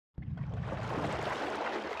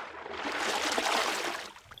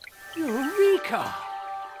anarchopulco.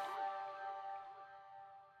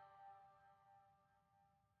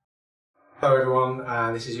 Hello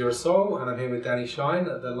everyone, this is ura-soul and I'm here with Danny Shine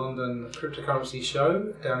at the London cryptocurrency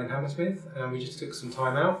show down in Hammersmith, and we just took some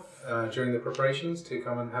time out during the preparations to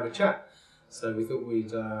come and have a chat. So we thought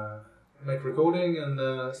we'd make a recording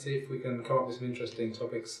and see if we can come up with some interesting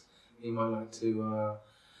topics you might like to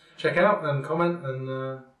check out and comment,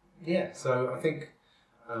 and yeah, so I think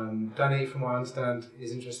Danny, from what I understand,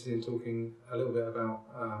 is interested in talking a little bit about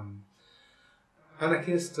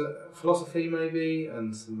anarchist philosophy maybe,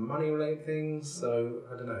 and some money related things, so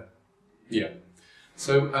I don't know. Yeah.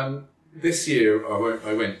 So this year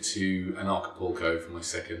I went to Anarchopulco for my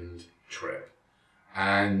second trip,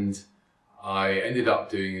 and I ended up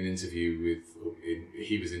doing an interview with,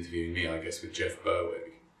 he was interviewing me, I guess, with Jeff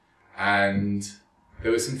Berwick, and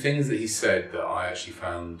there were some things that he said that I actually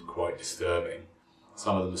found quite disturbing.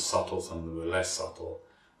 Some of them were subtle, some of them were less subtle.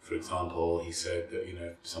 For example, he said that, you know,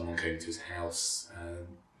 if someone came to his house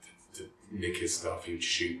and to nick his stuff, he would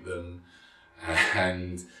shoot them,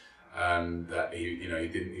 and that he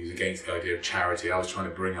was against the idea of charity. I was trying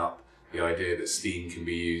to bring up the idea that Steam can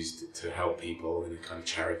be used to help people in a kind of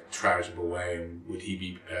charitable way, and would he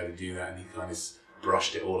be prepared to do that? And he kind of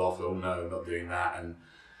brushed it all off. Oh no, I'm not doing that.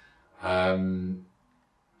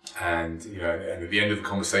 And you know, and at the end of the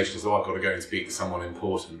conversation, is, I've got to go and speak to someone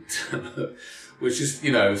important, which is,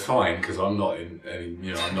 you know, fine, because I'm not I'm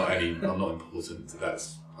not important.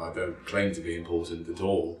 I don't claim to be important at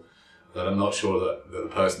all, but I'm not sure that the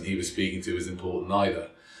person he was speaking to is important either.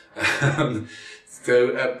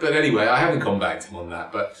 But anyway, I haven't gone back to him on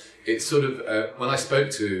that. But it's sort of when I spoke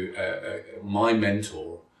to my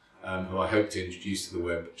mentor, who I hope to introduce to the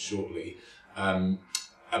web shortly,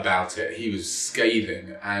 about it, he was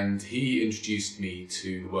scathing, and he introduced me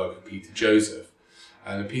to the work of Peter Joseph.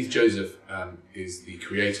 And Peter Joseph is the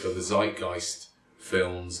creator of the Zeitgeist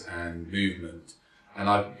films and movement, and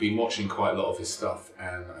I've been watching quite a lot of his stuff,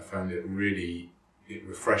 and I found it really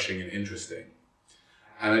refreshing and interesting.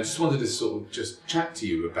 And I just wanted to sort of just chat to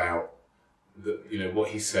you about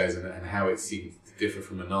what he says and how it seems to differ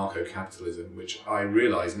from anarcho capitalism, which I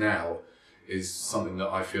realise now is something that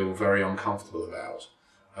I feel very uncomfortable about.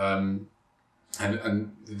 And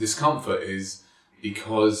the discomfort is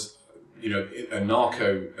because, you know,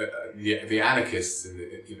 the anarchists,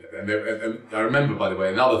 and I remember, by the way,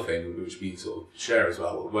 another thing which we sort of share as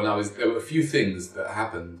well. There were a few things that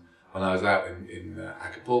happened when I was out in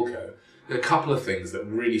Acapulco. There were a couple of things that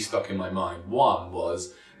really stuck in my mind. One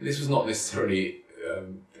was, and this was not necessarily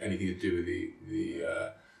anything to do with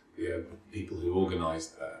the people who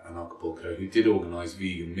organised Acapulco, who did organise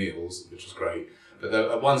vegan meals, which was great. But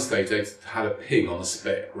at one stage they had a pig on a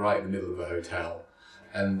spit right in the middle of the hotel,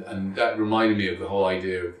 and that reminded me of the whole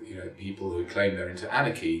idea of, you know, people who claim they're into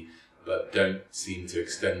anarchy but don't seem to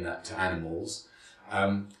extend that to animals.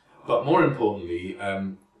 But more importantly,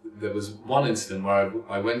 there was one incident where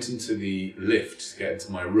I went into the lift to get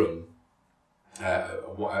into my room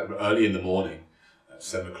early in the morning at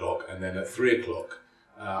 7 o'clock, and then at 3 o'clock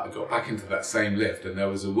I got back into that same lift, and there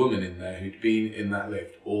was a woman in there who'd been in that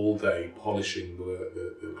lift all day polishing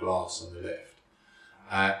the glass on the lift.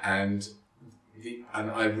 And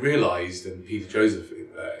I realised, and Peter Joseph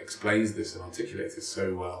explains this and articulates this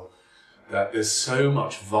so well, that there's so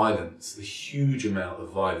much violence, the huge amount of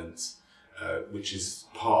violence, which is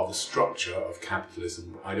part of the structure of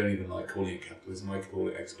capitalism. I don't even like calling it capitalism, I call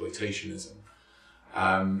it exploitationism.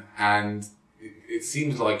 And it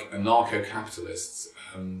seems like anarcho-capitalists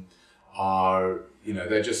are, you know,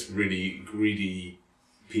 they're just really greedy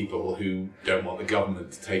people who don't want the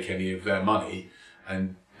government to take any of their money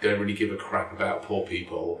and don't really give a crap about poor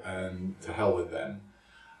people, and to hell with them.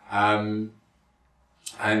 And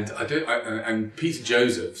Peter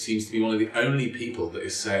Joseph seems to be one of the only people that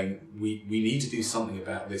is saying we need to do something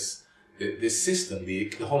about this system, the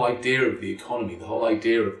whole idea of the economy, the whole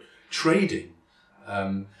idea of trading.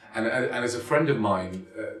 And as a friend of mine,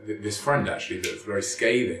 this friend actually that's very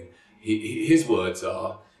scathing, his words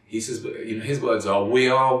are, he says, you know, his words are, we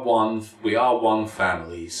are one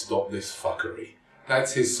family, stop this fuckery.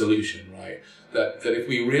 That's his solution, right? That if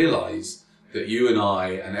we realise that you and I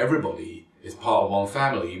and everybody is part of one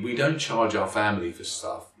family, we don't charge our family for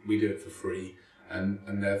stuff, we do it for free,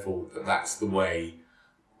 and therefore that's the way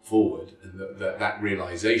forward, and that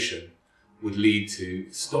realisation would lead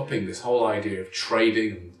to stopping this whole idea of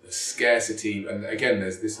trading and scarcity. And again,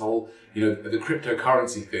 there's this whole, you know, the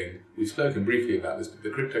cryptocurrency thing. We've spoken briefly about this, but the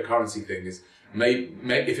cryptocurrency thing is,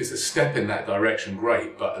 if it's a step in that direction,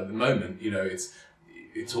 great. But at the moment, you know, it's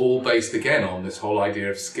all based again on this whole idea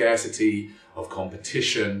of scarcity, of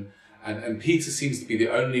competition, And Peter seems to be the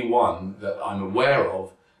only one that I'm aware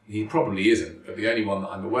of. He probably isn't, but the only one that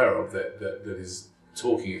I'm aware of that is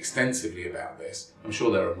talking extensively about this. I'm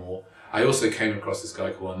sure there are more. I also came across this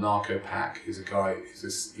guy called Anarcho Pack, who's a guy who's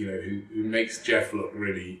just, who makes Jeff look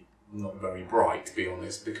really not very bright, to be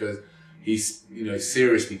honest, because he's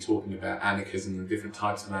seriously talking about anarchism and different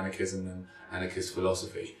types of anarchism and anarchist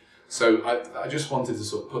philosophy. So I just wanted to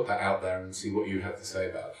sort of put that out there and see what you have to say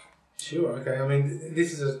about that. Sure. Okay. I mean,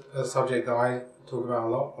 this is a subject that I talk about a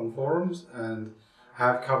lot on forums and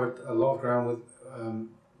have covered a lot of ground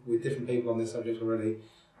with different people on this subject already.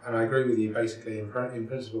 And I agree with you basically in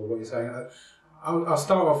principle what you're saying. I'll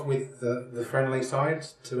start off with the friendly side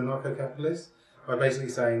to anarcho capitalists by basically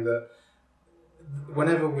saying that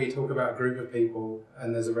whenever we talk about a group of people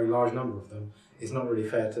and there's a very large number of them, it's not really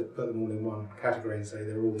fair to put them all in one category and say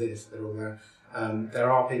they're all this, they're all that. There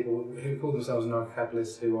are people who call themselves anarcho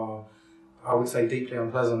capitalists who are, I would say, deeply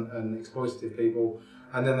unpleasant and exploitative people.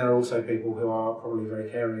 And then there are also people who are probably very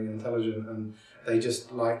caring and intelligent, and they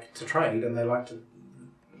just like to trade and they like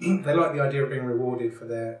the idea of being rewarded for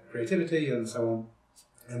their creativity and so on,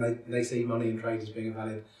 and they see money and trade as being a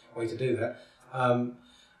valid way to do that.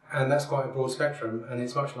 And that's quite a broad spectrum, and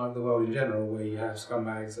it's much like the world in general, where you have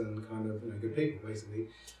scumbags and kind of good people, basically.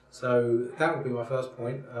 So that would be my first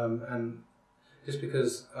point. And just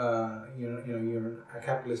because you're a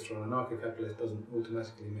capitalist or an anarcho-capitalist doesn't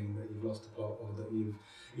automatically mean that you've lost the plot or that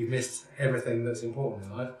you've missed everything that's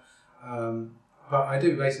important in life. But I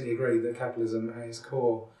do basically agree that capitalism at its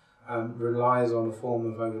core relies on a form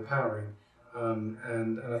of overpowering,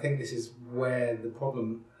 and I think this is where the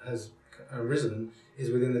problem has arisen, is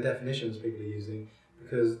within the definitions people are using,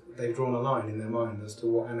 because they've drawn a line in their mind as to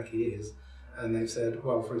what anarchy is, and they've said,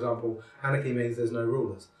 well, for example, anarchy means there's no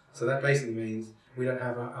rulers. So that basically means we don't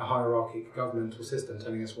have a hierarchic governmental system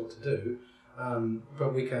telling us what to do,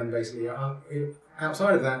 but we can basically,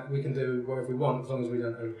 outside of that, we can do whatever we want as long as we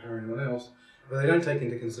don't overpower anyone else. But they don't take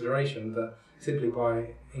into consideration that simply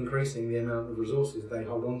by increasing the amount of resources they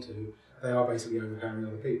hold on to, they are basically overpowering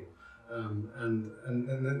other people. And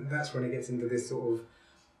that's when it gets into this sort of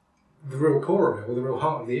the real core of it, or the real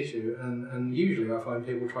heart of the issue, and usually I find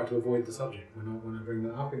people try to avoid the subject when I bring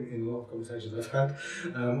that up in a lot of conversations I've had,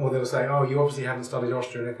 or they'll say, oh, you obviously haven't studied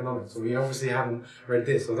Austrian economics, or you obviously haven't read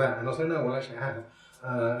this or that, and I'll say, no, well actually I have,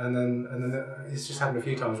 and then it's just happened a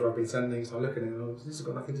few times where I've been sent links, I look at it and this has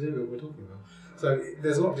got nothing to do with what we're talking about. So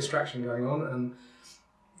there's a lot of distraction going on, and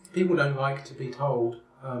people don't like to be told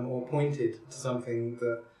or pointed to something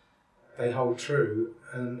that they hold true,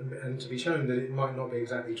 and to be shown that it might not be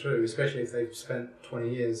exactly true, especially if they've spent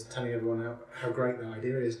 20 years telling everyone how great the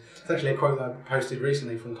idea is. It's actually a quote that I posted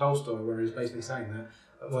recently from Tolstoy, where he was basically saying that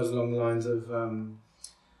was along the lines of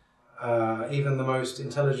even the most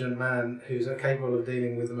intelligent man who's capable of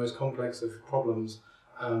dealing with the most complex of problems,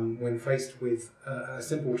 when faced with a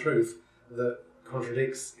simple truth that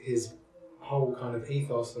contradicts his whole kind of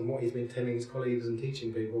ethos and what he's been telling his colleagues and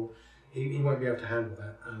teaching people, he won't be able to handle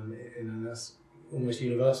that. That's almost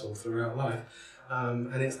universal throughout life.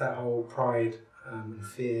 And it's that whole pride and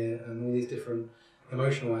fear and all these different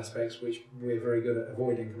emotional aspects which we're very good at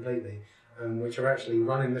avoiding completely, which are actually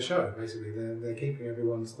running the show, basically. They're keeping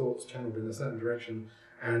everyone's thoughts channeled in a certain direction,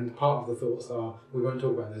 and part of the thoughts are, we won't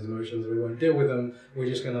talk about those emotions, we won't deal with them, we're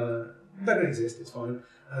just going to, they don't exist, it's fine.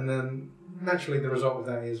 And then naturally the result of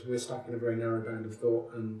that is we're stuck in a very narrow band of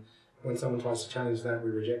thought, and when someone tries to challenge that, we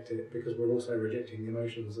reject it, because we're also rejecting the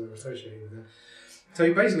emotions that are associated with it.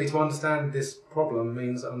 So basically, to understand this problem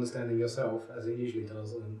means understanding yourself, as it usually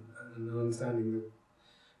does, and understanding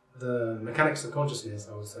the mechanics of consciousness,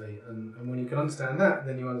 I would say. And when you can understand that,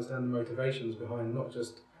 then you understand the motivations behind not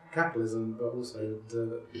just capitalism, but also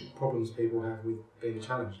the problems people have with being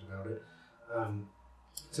challenged about it.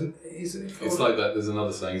 It's like that. There's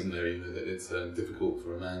another saying, isn't there? That it's difficult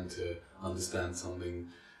for a man to understand something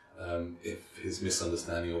if his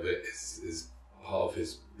misunderstanding of it is part of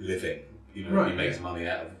his living. Right, he makes money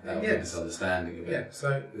out of the misunderstanding of it. Yeah,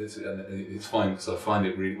 so it's fine, because I find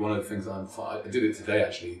it really, one of the things I did it today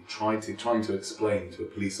actually, trying to explain to a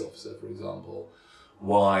police officer, for example,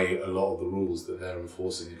 why a lot of the rules that they're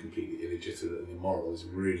enforcing are completely illegitimate and immoral is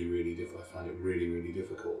really, really difficult. I find it really, really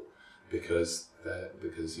difficult because their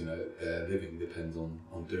living depends on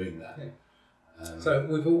doing that. Yeah. So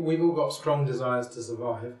we've all got strong desires to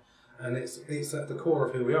survive. And it's at the core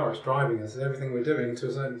of who we are. It's driving us. Everything we're doing, to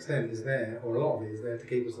a certain extent, is there, or a lot of it is there to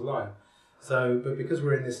keep us alive. So, but because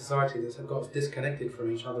we're in this society that's got us disconnected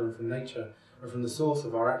from each other and from nature, and from the source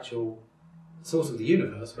of our actual source of the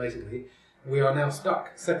universe, basically, we are now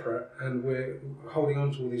stuck, separate, and we're holding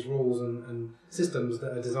on to all these rules and systems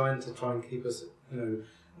that are designed to try and keep us,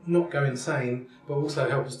 not go insane, but also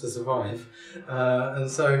help us to survive. And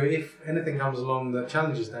so if anything comes along that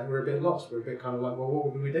challenges that, we're a bit lost. We're a bit kind of like, well,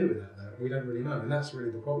 what would we do with that? We don't really know, and that's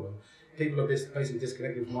really the problem. People are basically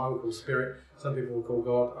disconnected from what I would call spirit. Some people will call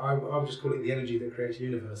God. I would just call it the energy that creates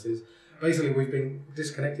universes. Basically, we've been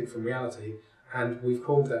disconnected from reality, and we've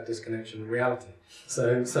called that disconnection reality.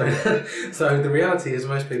 So the reality is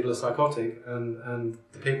most people are psychotic, and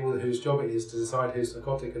the people whose job it is to decide who's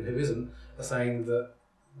psychotic and who isn't are saying that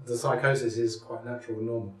the psychosis is quite natural and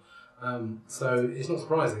normal. So it's not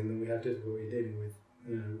surprising that we have difficulty dealing with,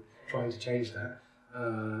 trying to change that.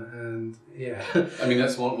 And yeah. I mean,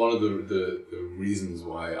 that's one of the reasons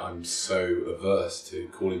why I'm so averse to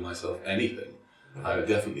calling myself anything. I would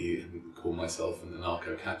definitely call myself an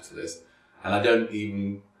anarcho capitalist, and I don't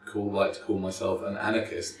even like to call myself an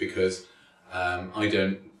anarchist because I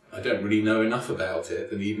don't really know enough about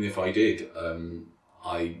it. And even if I did, the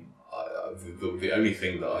only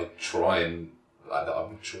thing that I try and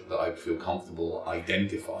that I feel comfortable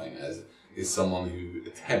identifying as is someone who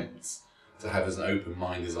attempts to have as an open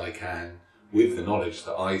mind as I can, with the knowledge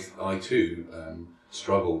that I too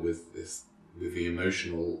struggle with the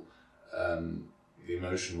emotional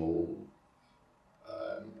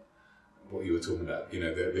what you were talking about,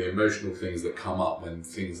 the emotional things that come up when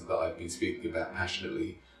things that I've been speaking about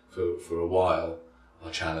passionately for a while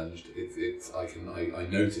are challenged. I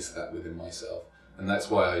notice that within myself, and that's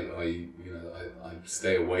why I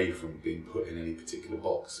stay away from being put in any particular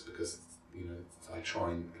box, because I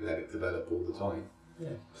try and let it develop all the time.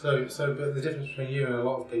 Yeah. So, but the difference between you and a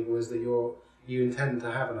lot of people is that you intend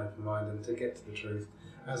to have an open mind and to get to the truth,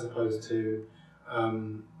 as opposed to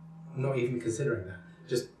not even considering that.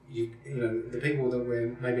 Just the people that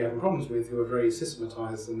we're maybe having problems with, who are very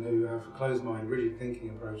systematized and who have a closed mind, rigid thinking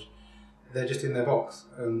approach, they're just in their box.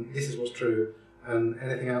 This is what's true, and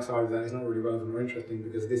anything outside of that is not really relevant or interesting,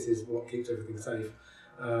 because this is what keeps everything safe.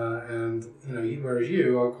 And whereas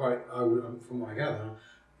you are from what I gather,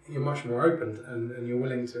 you're much more open and you're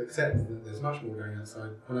willing to accept that there's much more going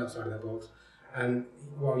outside of that box. And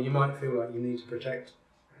while you might feel like you need to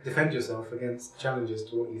defend yourself against challenges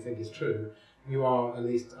to what you think is true, you are at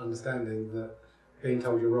least understanding that being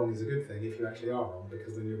told you're wrong is a good thing if you actually are wrong,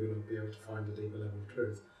 because then you're going to be able to find a deeper level of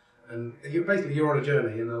truth. And you're on a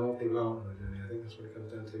journey, and a lot of people aren't on a journey. I think that's what it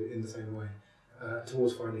comes down to, in the same way,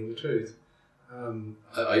 towards finding the truth.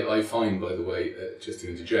 I find, by the way, just to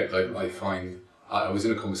interject, I find I was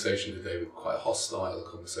in a conversation today, with quite a hostile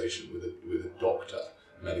conversation with a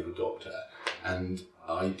medical doctor, and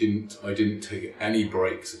I didn't take any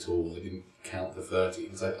breaks at all. I didn't count to 30,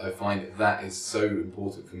 because I find that is so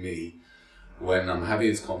important for me when I'm having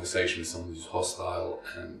this conversation with someone who's hostile,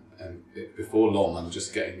 and before long I'm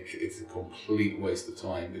just it's a complete waste of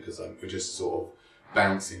time, because we're just sort of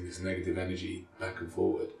bouncing this negative energy back and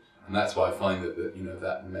forward. And that's why I find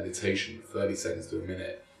that meditation, 30 seconds to a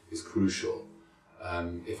minute, is crucial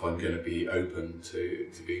if I'm going to be open to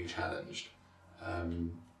being challenged.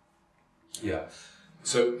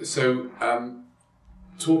 So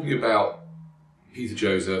talking about Peter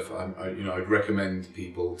Joseph, I'd recommend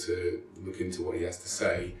people to look into what he has to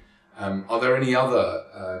say. Are there any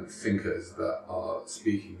other thinkers that are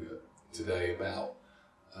speaking today about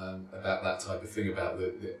that type of thing, about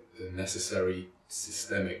the necessary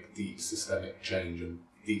deep systemic change and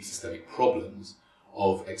deep systemic problems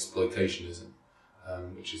of exploitationism,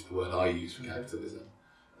 which is the word I use for capitalism,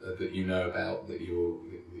 that you know about,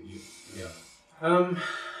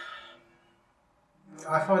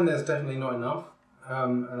 I find there's definitely not enough,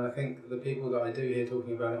 and I think the people that I do hear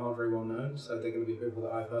talking about it aren't very well known, so they're going to be people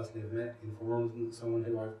that I personally have met in forums, and someone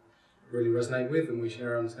who I really resonate with, and we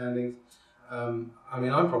share understandings. I'm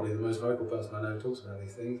probably the most vocal person I know who talks about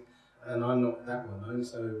these things, and I'm not that well known,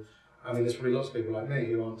 so there's probably lots of people like me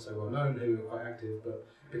who aren't so well known, who are quite active, but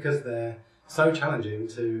because they're so challenging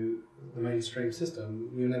to the mainstream system,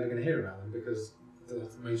 you're never going to hear about them, because the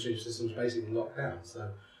mainstream system's basically locked down. So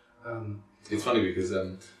it's funny because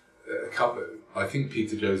I think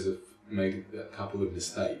Peter Joseph made a couple of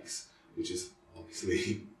mistakes, which is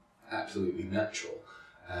obviously absolutely natural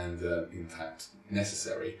and in fact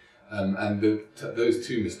necessary. And those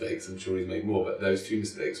two mistakes, I'm sure he's made more, but those two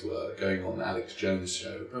mistakes were going on the Alex Jones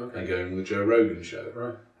show and going on the Joe Rogan show.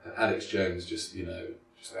 Right. And Alex Jones just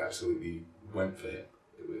absolutely went for him,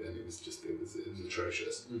 and it was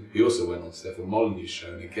atrocious. He also went on Stefan Molyneux's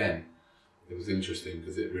show, and again, it was interesting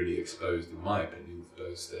because it really exposed, in my opinion,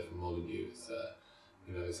 both Stefan Molyneux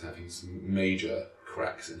as having some major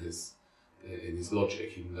cracks in his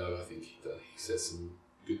logic, even though I think he says some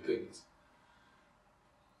good things.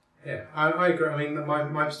 Yeah, I agree.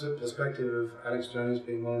 My perspective of Alex Jones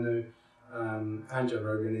being Molyneux, and Joe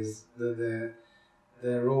Rogan is that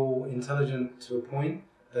they're all intelligent to a point.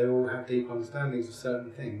 They all have deep understandings of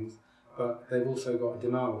certain things, but they've also got a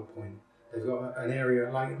denial point. They've got an area,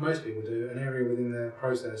 like most people do, an area within their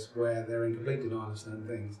process where they're in complete denial of certain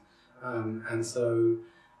things. And so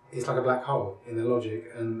it's like a black hole in their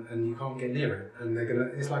logic, and you can't get near it. And they're gonna.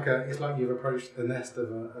 It's like you've approached the nest of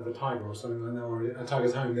a tiger or something like that, or a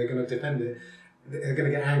tiger's home. They're gonna defend it. They're gonna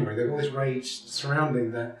get angry. They've got this rage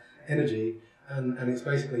surrounding that energy, and it's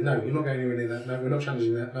basically, no, you're not going anywhere near that. No, we're not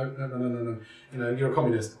challenging that. No. You know, you're a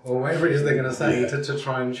communist, or whatever it is they're gonna say to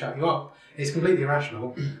try and shut you up. It's completely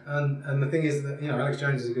irrational. And the thing is that, you know, Alex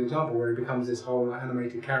Jones is a good example where he becomes this whole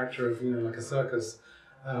animated character of, you know, like a circus.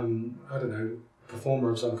 I don't know,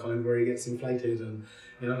 performer of some kind, where he gets inflated and,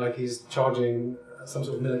 you know, like he's charging some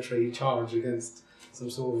sort of military charge against some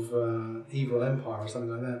sort of evil empire or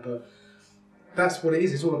something like that. But that's what it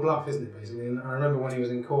is. It's all a bluff, isn't it, basically? And I remember when he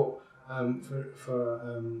was in court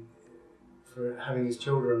for having his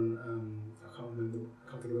children. I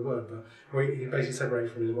can't think of the word, but where he basically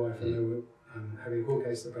separated from his wife, and they were having a court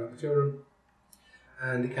case about the children.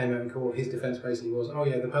 And he came out in court. His defence basically was, oh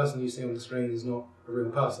yeah, the person you see on the screen is not a real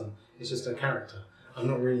person. It's just a character. I'm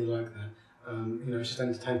not really like that. You know, it's just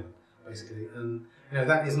entertainment, basically. And you know,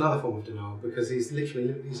 that is another form of denial, because he's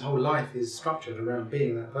literally, his whole life is structured around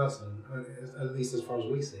being that person, at least as far as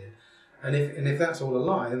we see it. And if that's all a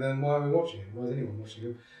lie, then why are we watching him? Why is anyone watching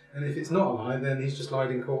him? And if it's not a lie, then he's just lied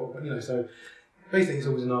in court. You know, so basically it's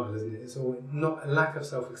all denial, isn't it? It's all not a lack of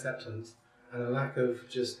self-acceptance and a lack of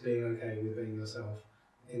just being okay with being yourself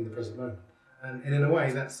in the present moment. And in a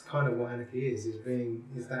way, that's kind of what anarchy is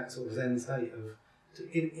that sort of Zen state of,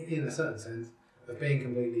 in a certain sense, of being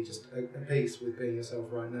completely just at peace with being yourself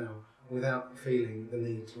right now, without feeling the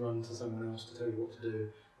need to run to someone else to tell you what to do,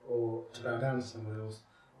 or to bow down to someone else,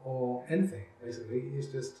 or anything, basically. It's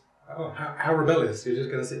just, oh, how rebellious, you're just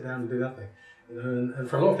going to sit down and do nothing. You know, and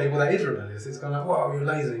for a lot of people that is rebellious. It's kind of like, wow, you're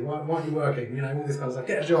lazy, why aren't you working? You know, all this kind of stuff,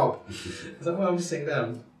 get a job. It's like, well, I'm just sitting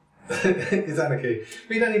down. It's anarchy.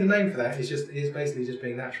 But you don't need a name for that. It's basically just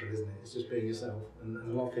being natural, isn't it? It's just being yourself. And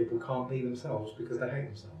a lot of people can't be themselves because they hate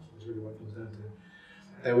themselves. That's really what it comes down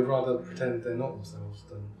to. They would rather pretend they're not themselves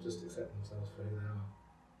than just accept themselves for who they are.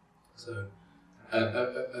 So,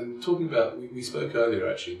 and talking about, we spoke earlier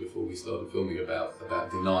actually before we started filming about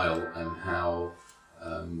denial and how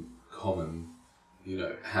common, you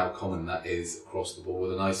know, how common that is across the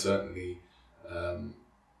board. And I certainly,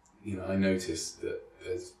 you know, I noticed that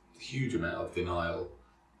there's a huge amount of denial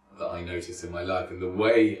that I notice in my life, and the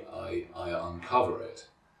way I uncover it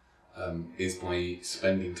is by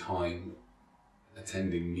spending time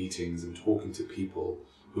attending meetings and talking to people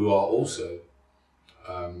who are also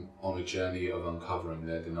on a journey of uncovering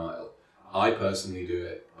their denial. I personally do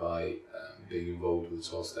it by being involved with the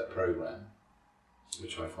 12-step program,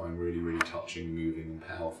 which I find really, really touching, moving and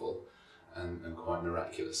powerful, and quite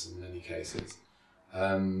miraculous in many cases.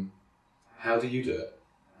 How do you do it?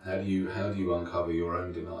 How do you uncover your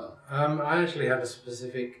own denial? I actually have a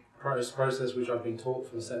specific process which I've been taught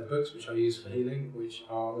from a set of books which I use for healing, which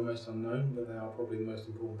are almost unknown, but they are probably the most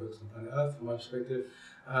important books on planet Earth from my perspective.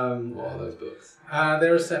 What are those books?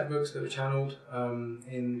 There are set books that were channeled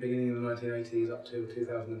in the beginning of the 1980s up to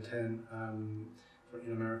 2010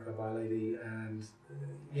 in America by a lady, and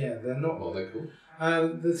yeah, they're not... What are they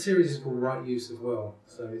called? The series is called Right Use of Will,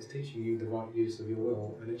 so it's teaching you the right use of your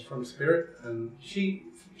will, and it's from Spirit. And she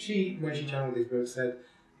when she channeled these books, said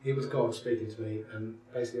it was God speaking to me, and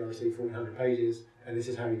basically I received 1,400 pages, and this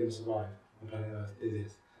is how you're going to survive on planet Earth. It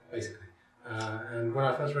is basically. And when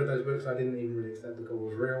I first read those books, I didn't even really accept that God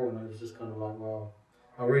was real, and I was just kind of like, well,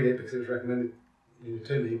 I'll read it because it was recommended, you know,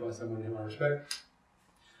 to me by someone who I respect.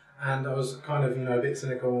 And I was kind of, you know, a bit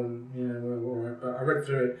cynical, and you know, well, all right, but I read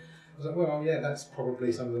through it. I was like, well, yeah, that's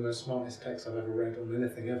probably some of the most smartest texts I've ever read on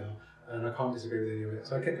anything ever, and I can't disagree with any of it.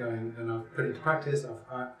 So I kept going, and I've put it into practice.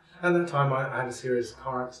 At that time, I had a serious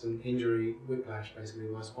car accident, injury, whiplash, basically.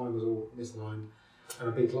 My spine was all misaligned, and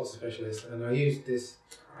I've been to lots of specialists, and I used this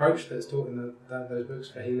approach that's taught in those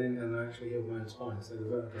books for healing, and I actually healed my own spine. So the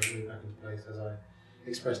vertebrae moved back into place as I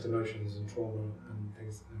expressed emotions and trauma and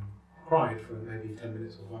things, and cried for maybe 10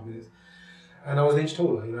 minutes or 5 minutes. And I was an inch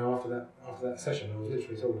taller, you know, after that session. I was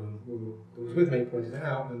literally taller, and the woman who was with me pointed it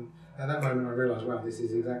out, and at that moment I realised, wow, this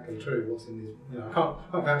is exactly true, what's in these, you know, I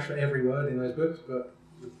can't vouch for every word in those books, but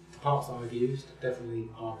the parts that I've used definitely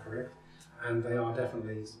are correct, and they are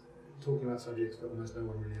definitely talking about subjects that almost no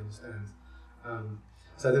one really understands.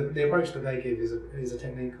 So the approach that they give is a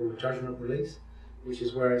technique called judgment release, which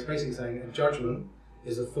is where it's basically saying a judgment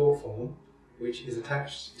is a thought form which is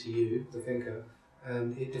attached to you, the thinker,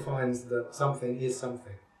 and it defines that something is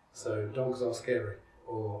something. So dogs are scary,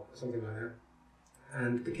 or something like that.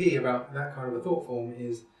 And the key about that kind of a thought form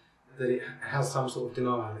is that it has some sort of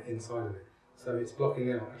denial inside of it. So it's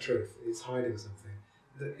blocking out a truth, it's hiding something.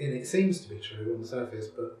 And it seems to be true on the surface,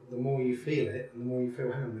 but the more you feel it, and the more you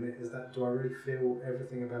feel, hang on a minute, do I really feel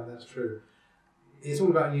everything about that's true? It's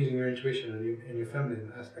all about using your intuition and your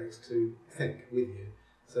feminine aspects to think with you,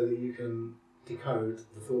 so that you can decode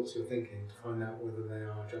the thoughts you're thinking to find out whether they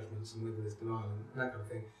are judgments and whether there's denial and that kind of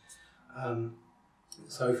thing.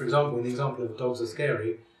 So, for example, in the example of dogs are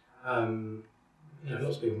scary,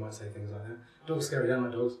 lots of people might say things like that. Dogs are scary, don't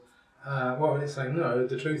like dogs. Well, it's saying no,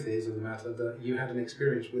 the truth is of the matter that you had an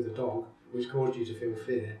experience with a dog which caused you to feel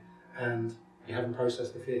fear, and you haven't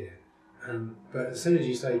processed the fear yet. But as soon as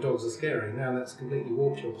you say dogs are scary, now that's completely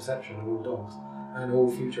warped your perception of all dogs and all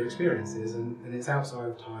future experiences, and it's outside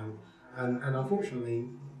of time. And unfortunately,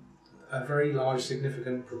 a very large,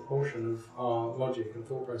 significant proportion of our logic and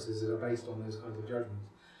thought processes are based on those kinds of judgments.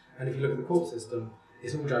 And if you look at the court system,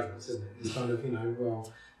 it's all judgments, isn't it? It's kind of,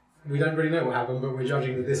 well, we don't really know what happened, but we're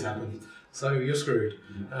judging that this happened, so you're screwed.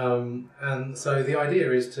 And so the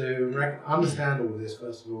idea is to understand all of this,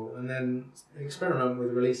 first of all, and then experiment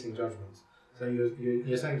with releasing judgments. So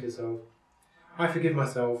you're saying to yourself, I forgive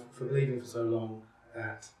myself for believing for so long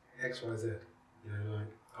that X, Y, Z, like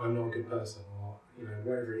I'm not a good person, or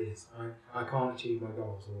whatever it is, I can't achieve my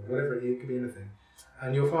goals, or whatever it could be anything.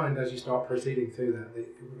 And you'll find as you start proceeding through that,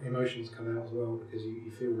 the emotions come out as well, because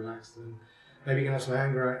you feel relaxed, and maybe you can have some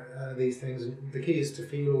anger at these things. And the key is to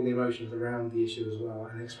feel all the emotions around the issue as well,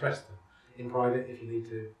 and express them in private if you need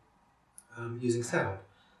to, using sound.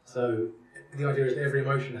 So the idea is that every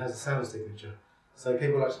emotion has a sound signature. So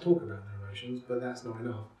people like to talk about their emotions, but that's not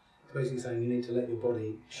enough. It's basically saying you need to let your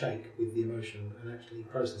body shake with the emotion and actually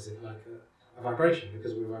process it like a vibration,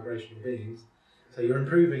 because we're vibrational beings. So you're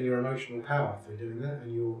improving your emotional power through doing that,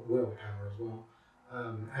 and your willpower as well.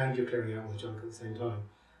 And you're clearing out all the junk at the same time.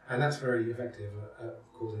 And that's very effective at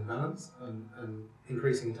causing balance and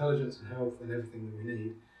increasing intelligence and health and everything that we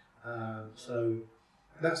need. So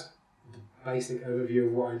that's the basic overview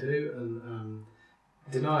of what I do. And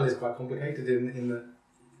denial is quite complicated in that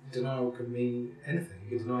denial can mean anything.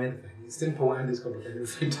 You can deny anything. It's simple and it's complicated at the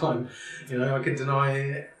same time. I could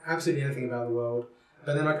deny absolutely anything about the world,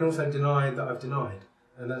 but then I can also deny that I've denied.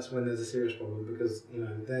 And that's when there's a serious problem, because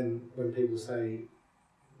then when people say,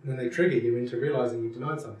 when they trigger you into realising you've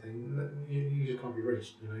denied something, you just can't be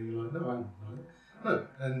reached. You're like, no, I haven't denied it. No.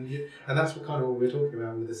 And that's what we're talking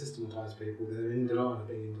about with the systematised people. They're in denial of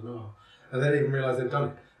being in denial. And they don't even realise they've done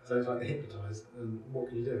it. So it's like they're hypnotised. And what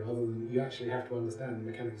can you do other than you actually have to understand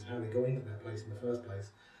the mechanics of how they got into that place in the first place,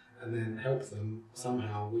 and then help them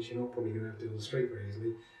somehow, which you're not probably going to have to do on the street very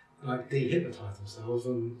easily, like de-hypnotise themselves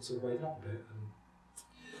and sort of wake up a bit. And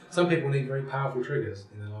some people need very powerful triggers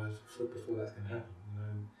in their lives before that's going to happen.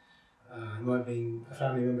 It might mean a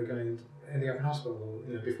family member ending up in hospital,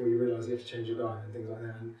 or before you realise you have to change your diet and things like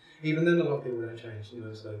that. And even then, a lot of people don't change.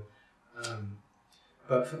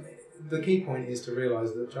 But the key point is to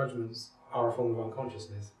realise that judgments are a form of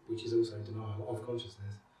unconsciousness, which is also denial of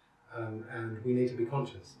consciousness. And we need to be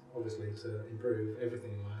conscious, obviously, to improve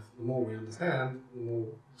everything in life. The more we understand, the more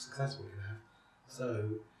success we can have. So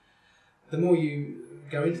the more you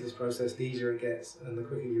go into this process, the easier it gets, and the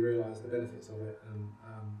quicker you realise the benefits of it.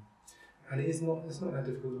 And it's not that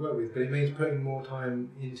difficult to work with, but it means putting more time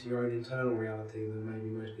into your own internal reality than maybe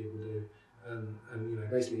most people do. And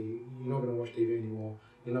basically, you're not going to watch TV anymore.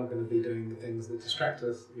 You're not going to be doing the things that distract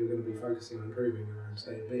us. You're going to be focusing on improving your own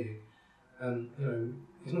state of being. And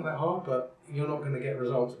it's not that hard, but you're not going to get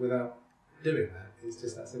results without doing that. It's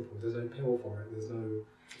just that simple. There's no pill for it. There's no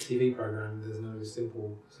TV program. There's no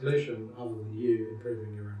simple solution other than you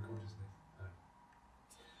improving your own consciousness.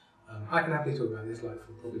 I can happily talk about this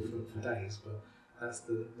probably for days, but that's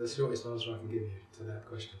the shortest answer I can give you to that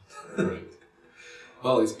question. Great.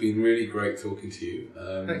 Well, it's been really great talking to you.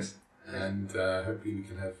 Thanks. And hopefully we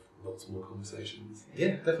can have lots more conversations.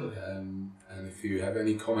 Yeah, definitely. And if you have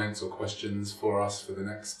any comments or questions for us for the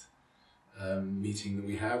next meeting that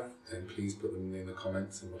we have, then please put them in the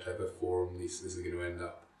comments in whatever forum this is going to end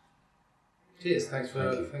up. Cheers. Thanks for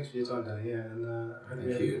your time, Danny. Yeah, and I hope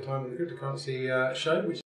you have a good time with the cryptocurrency show, which